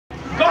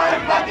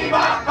Ganpati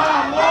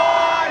Bappa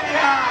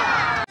Moriya!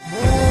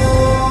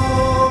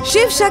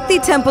 Shiv Shakti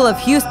Temple of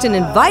Houston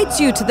invites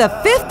you to the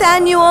 5th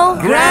annual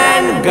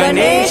Grand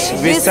Ganesh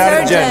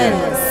Visarjan.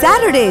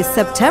 Saturday,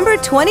 September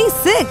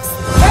 26th.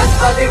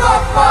 Ganpati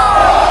Bappa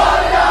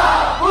Moriya!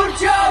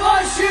 Pooja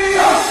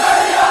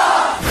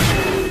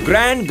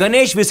Grand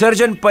Ganesh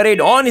Visarjan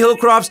parade on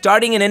Hillcroft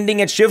starting and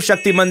ending at Shiv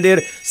Shakti Mandir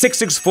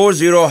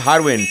 6640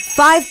 Harwin.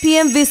 5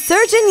 p.m.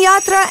 Visarjan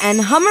Yatra and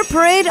Hummer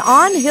Parade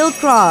on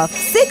Hillcroft.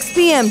 6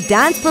 p.m.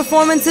 dance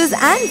performances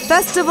and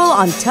festival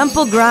on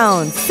temple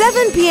grounds.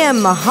 7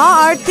 p.m.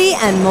 Maha Aarti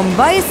and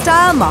Mumbai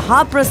style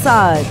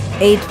Mahaprasad.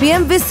 8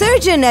 p.m.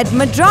 Visarjan at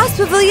Madras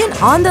Pavilion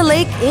on the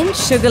lake in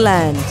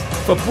Sugarland.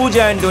 For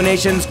puja and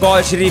donations,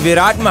 call Shri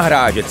Virat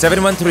Maharaj at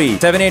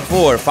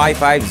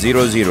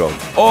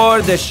 713-784-5500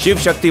 or the Shiv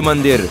Shakti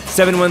Mandir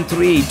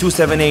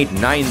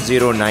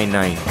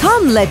 713-278-9099.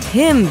 Come let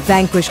him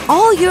vanquish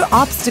all your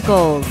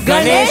obstacles.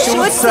 Ganesh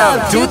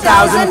Utsav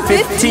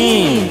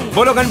 2015.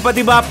 Bolo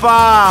Ganpati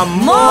Bappa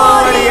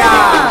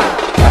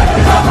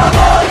Moriya!